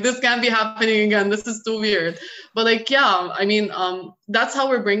 like this can't be happening again. This is too weird. But like, yeah, I mean, that's how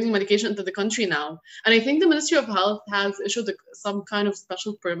we're bringing medication into the country now. And I think the Ministry of Health has issued some kind of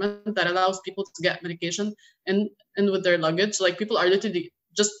special permit that allows people to get medication in with their luggage. Like people are literally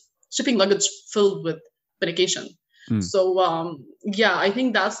just shipping luggage filled with medication. So yeah, I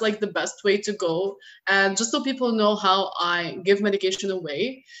think that's like the best way to go. And just so people know how I give medication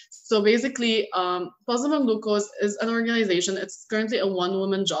away. So basically, Plasma Glucose is an organization. It's currently a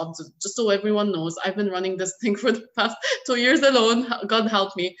one-woman job. Just so everyone knows, I've been running this thing for the past 2 years alone. God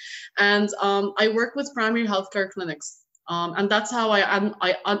help me. And I work with primary healthcare clinics. And that's how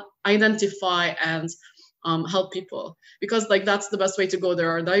I identify and help people, because like that's the best way to go.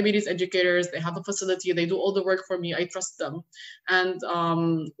 There are diabetes educators, they have a facility, they do all the work for me, I trust them. And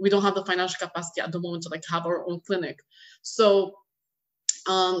we don't have the financial capacity at the moment to like have our own clinic. So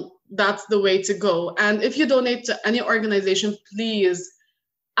that's the way to go. And if you donate to any organization, please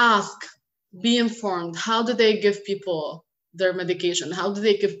ask, be informed. How do they give people their medication? How do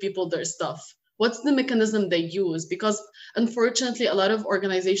they give people their stuff? What's the mechanism they use? Because unfortunately, a lot of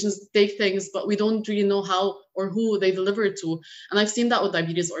organizations take things, but we don't really know how or who they deliver it to. And I've seen that with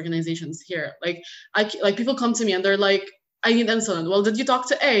diabetes organizations here. Like people come to me and they're like, I need insulin. Well, did you talk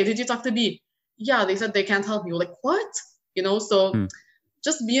to A? Did you talk to B? Yeah, they said they can't help me. We're like, what? You know, so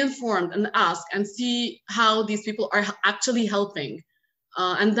just be informed and ask and see how these people are actually helping,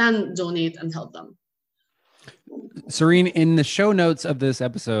 and then donate and help them. Serene, in the show notes of this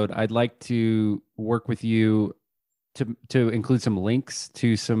episode, I'd like to work with you to include some links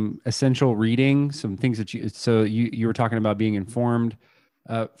to some essential reading, some things that you were talking about being informed.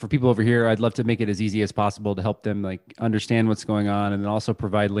 For people over here, I'd love to make it as easy as possible to help them like understand what's going on, and then also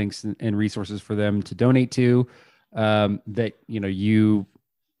provide links and resources for them to donate to, that you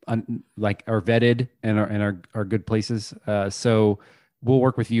are vetted and are good places. So we'll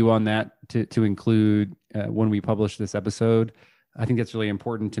work with you on that to include when we publish this episode. I think that's really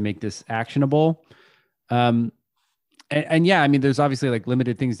important to make this actionable. And yeah, I mean, there's obviously like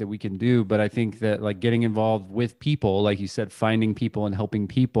limited things that we can do, but I think that like getting involved with people, like you said, finding people and helping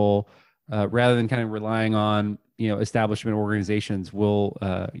people, rather than kind of relying on, establishment organizations, will,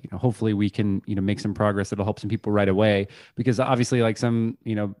 hopefully we can, make some progress that'll help some people right away. Because obviously like some,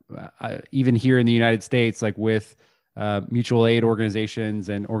 even here in the United States, like with mutual aid organizations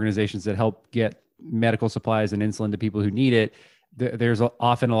and organizations that help get medical supplies and insulin to people who need it, there's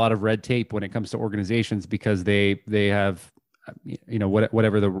often a lot of red tape when it comes to organizations, because they have,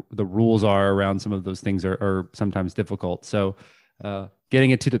 whatever the rules are around some of those things are sometimes difficult. So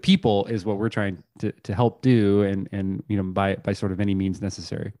getting it to the people is what we're trying to help do, and by sort of any means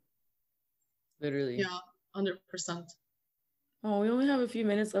necessary. Literally. Yeah, 100%. Oh, we only have a few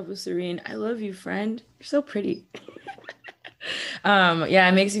minutes left with Serene. I love you, friend. You're so pretty. Yeah,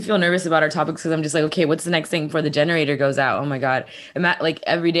 it makes me feel nervous about our topics, because I'm just like, okay, what's the next thing before the generator goes out? Oh my God. And that, like,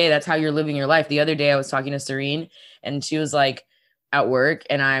 every day, that's how you're living your life. The other day I was talking to Serene, and she was like at work,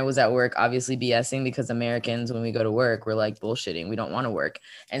 and I was at work, obviously BSing, because Americans, when we go to work, we're like bullshitting. We don't want to work.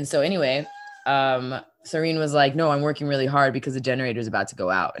 And so anyway, Serene was like, no, I'm working really hard because the generator is about to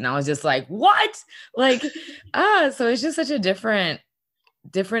go out. And I was just like, what? Like, so it's just such a different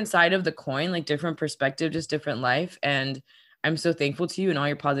side of the coin, like different perspective, just different life. And I'm so thankful to you and all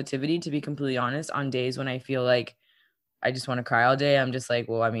your positivity, to be completely honest. On days when I feel like I just want to cry all day, I'm just like,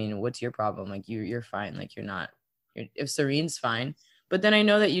 well, I mean, what's your problem? Like you're fine. Like if Serene's fine. But then I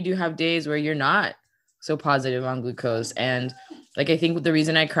know that you do have days where you're not so positive on glucose. And like, I think the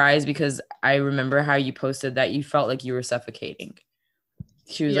reason I cry is because I remember how you posted that you felt like you were suffocating.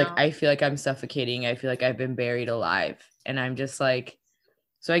 She was like, I feel like I'm suffocating. I feel like I've been buried alive. And I'm just like,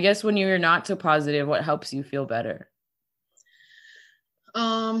 so I guess when you're not so positive, what helps you feel better?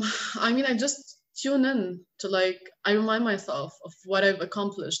 I mean, I just tune in to I remind myself of what I've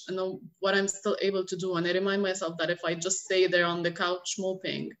accomplished and what I'm still able to do. And I remind myself that if I just stay there on the couch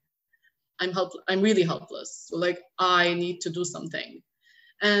moping, I'm really helpless. So I need to do something.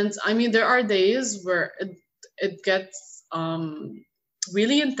 And I mean, there are days where it gets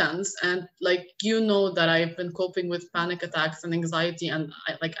really intense, and like, you know, that I've been coping with panic attacks and anxiety, and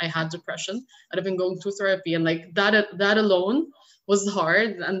I had depression, and I've been going through therapy, and like that alone was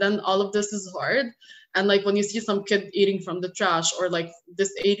hard, and then all of this is hard. And like when you see some kid eating from the trash, or like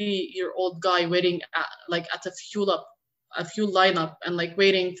this 80-year-old guy waiting at a fuel lineup, and like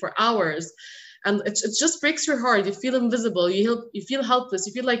waiting for hours, and it just breaks your heart. You feel invisible, you feel helpless,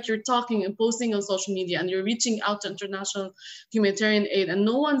 you feel like you're talking and posting on social media, and you're reaching out to international humanitarian aid, and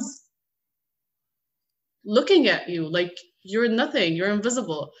no one's looking at you. Like, you're nothing, you're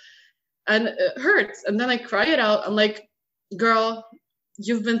invisible, and it hurts. And then I cry it out. I'm like, girl,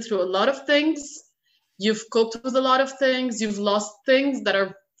 you've been through a lot of things, you've coped with a lot of things, you've lost things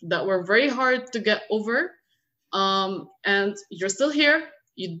that were very hard to get over, and you're still here.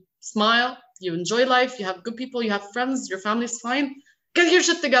 You smile, you enjoy life, you have good people, you have friends, your family's fine. Get your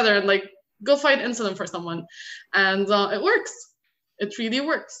shit together and like go find insulin for someone. And it works. It really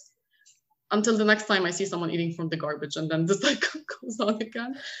works. Until the next time I see someone eating from the garbage, and then this like goes on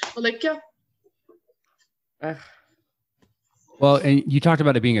again. But like, yeah. Well, and you talked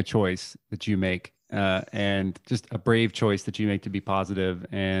about it being a choice that you make, and just a brave choice that you make to be positive.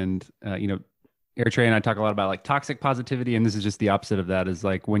 And you know, Eritrea and I talk a lot about like toxic positivity, and this is just the opposite of that. Is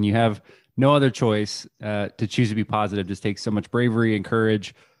like when you have no other choice to choose to be positive, just takes so much bravery and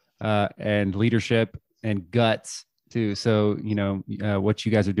courage and leadership and guts too. So you know what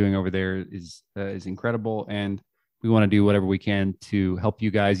you guys are doing over there is incredible, and we want to do whatever we can to help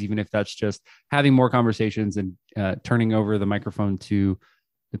you guys, even if that's just having more conversations and turning over the microphone to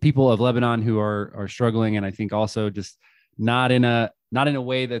the people of Lebanon who are struggling. And I think also just not in a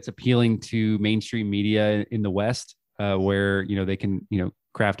way that's appealing to mainstream media in the West, where, you know, they can, you know,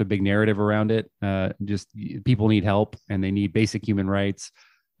 craft a big narrative around it. Just people need help, and they need basic human rights,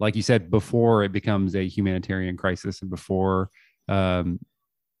 like you said, before it becomes a humanitarian crisis, and before,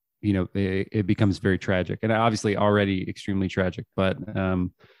 you know, it becomes very tragic, and obviously already extremely tragic. But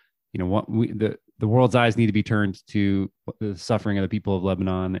you know, what the world's eyes need to be turned to the suffering of the people of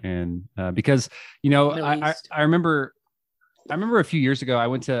Lebanon, and because, you know, I remember a few years ago I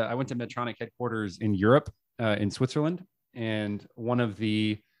went to Medtronic headquarters in Europe, in Switzerland, and one of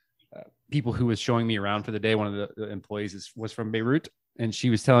the people who was showing me around for the day, one of the employees was from Beirut, and she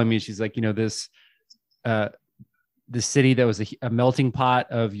was telling me, she's like, you know, this city that was a melting pot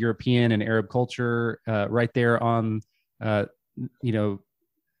of European and Arab culture, right there on, you know,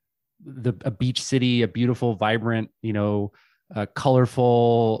 a beach city, a beautiful, vibrant, you know,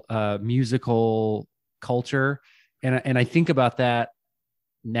 colorful, musical culture. And I think about that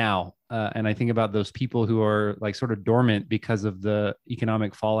now. And I think about those people who are like sort of dormant because of the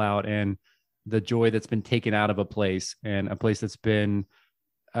economic fallout and the joy that's been taken out of a place, and a place that's been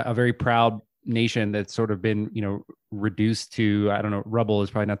a very proud nation that's sort of been, you know, reduced to, I don't know, rubble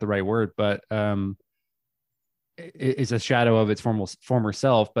is probably not the right word, but is a shadow of its former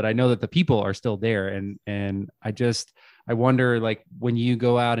self. But I know that the people are still there, and I wonder, like, when you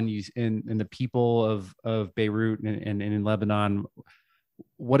go out and in the people of Beirut and in Lebanon,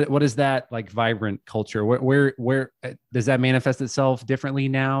 what is that like vibrant culture? Where does that manifest itself differently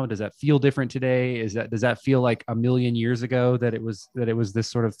now? Does that feel different today? Does that feel like a million years ago that it was this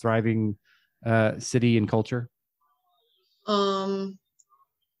sort of thriving city and culture? Okay,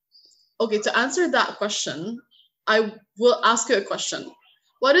 to answer that question, I will ask you a question.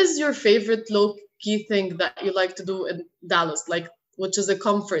 What is your favorite low-key thing that you like to do in Dallas? Like, which is a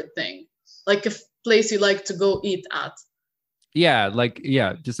comfort thing, like a place you like to go eat at?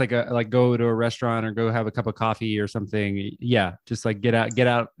 Just like go to a restaurant or go have a cup of coffee or something. Yeah, just like get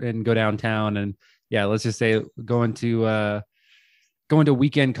out and go downtown, and yeah, let's just say going to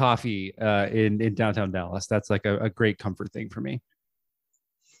weekend coffee in downtown Dallas. That's like a great comfort thing for me.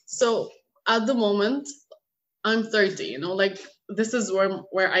 So at the moment, I'm 30, you know, like this is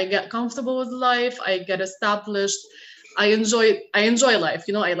where I get comfortable with life. I get established. I enjoy life.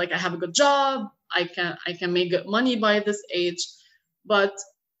 You know, I have a good job. I can make good money by this age, but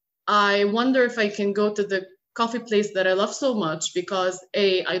I wonder if I can go to the coffee place that I love so much, because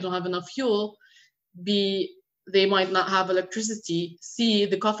A, I don't have enough fuel. B, they might not have electricity. C,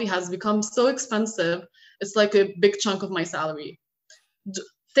 the coffee has become so expensive. It's like a big chunk of my salary.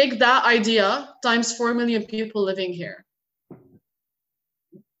 Take that idea times 4 million people living here.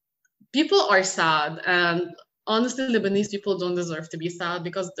 People are sad, and honestly, Lebanese people don't deserve to be sad,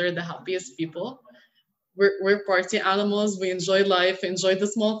 because they're the happiest people. We're party animals. We enjoy life, we enjoy the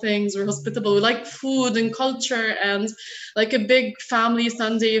small things. We're hospitable. We like food and culture, and like a big family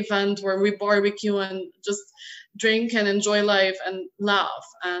Sunday event where we barbecue and just drink and enjoy life and laugh.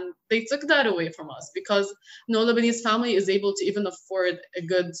 And they took that away from us because no Lebanese family is able to even afford a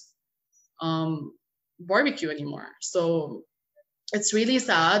good barbecue anymore. So it's really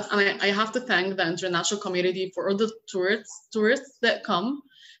sad. And I have to thank the international community for all the tourists that come,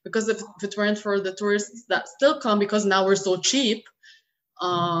 because if it weren't for the tourists that still come, because now we're so cheap,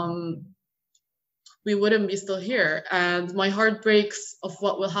 we wouldn't be still here. And my heart breaks of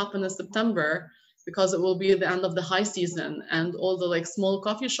what will happen in September, because it will be the end of the high season, and all the like small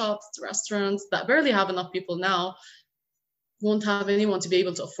coffee shops, restaurants that barely have enough people now won't have anyone to be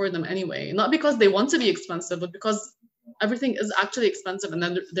able to afford them anyway. Not because they want to be expensive, but because everything is actually expensive and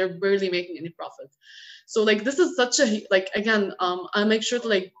then they're barely making any profit. So like this is such a, like, again, I'll make sure to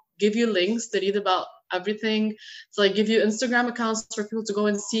like give you links to read about everything. So like give you Instagram accounts for people to go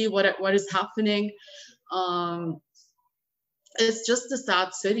and see what is happening. It's just a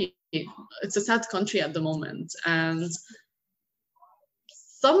sad city. It's a sad country at the moment. And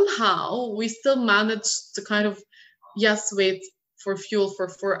somehow we still manage to kind of, yes, wait for fuel for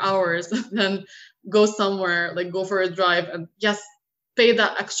 4 hours, and then go somewhere, like go for a drive, and yes, pay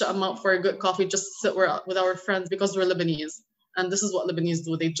that extra amount for a good coffee just to sit with our friends, because we're Lebanese. And this is what Lebanese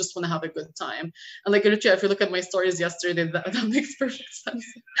do. They just want to have a good time. And like, Richie, if you look at my stories yesterday, that makes perfect sense.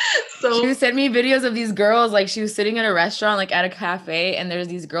 So she sent me videos of these girls, like she was sitting in a restaurant, like at a cafe, and there's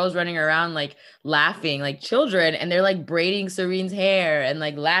these girls running around, like laughing, like children, and they're like braiding Serene's hair and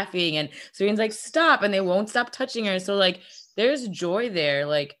like laughing, and Serene's like, stop, and they won't stop touching her. So like, there's joy there,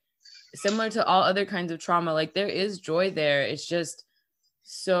 like similar to all other kinds of trauma. Like there is joy there. It's just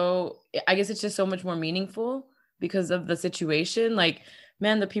so, I guess it's just so much more meaningful because of the situation. Like,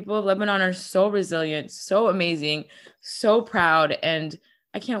 man, the people of Lebanon are so resilient, so amazing, so proud. And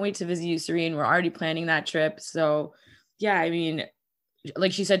I can't wait to visit you, Serene. We're already planning that trip. So yeah, I mean,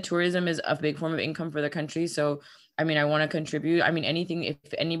 like she said, tourism is a big form of income for the country. So, I mean, I want to contribute. I mean, anything, if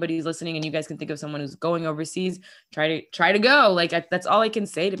anybody's listening and you guys can think of someone who's going overseas, try to go. Like that's all I can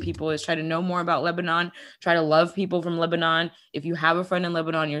say to people, is try to know more about Lebanon, try to love people from Lebanon. If you have a friend in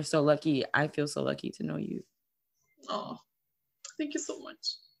Lebanon, you're so lucky. I feel so lucky to know you. Oh, thank you so much.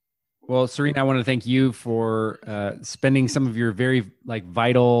 Well, Serene, I want to thank you for spending some of your very like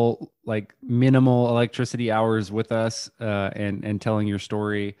vital, like minimal electricity hours with us and telling your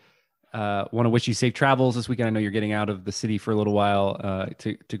story. Want to wish you safe travels this weekend. I know you're getting out of the city for a little while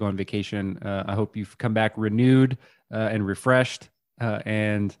to go on vacation. I hope you've come back renewed and refreshed.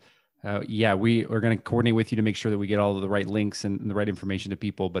 Yeah, we are going to coordinate with you to make sure that we get all of the right links and the right information to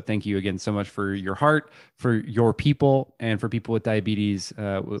people. But thank you again so much for your heart, for your people, and for people with diabetes.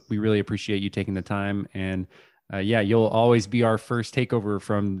 We really appreciate you taking the time. And yeah, you'll always be our first takeover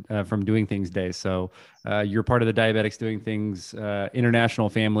from Doing Things Day. So you're part of the Diabetics Doing Things international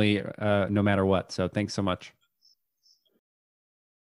family, no matter what. So thanks so much.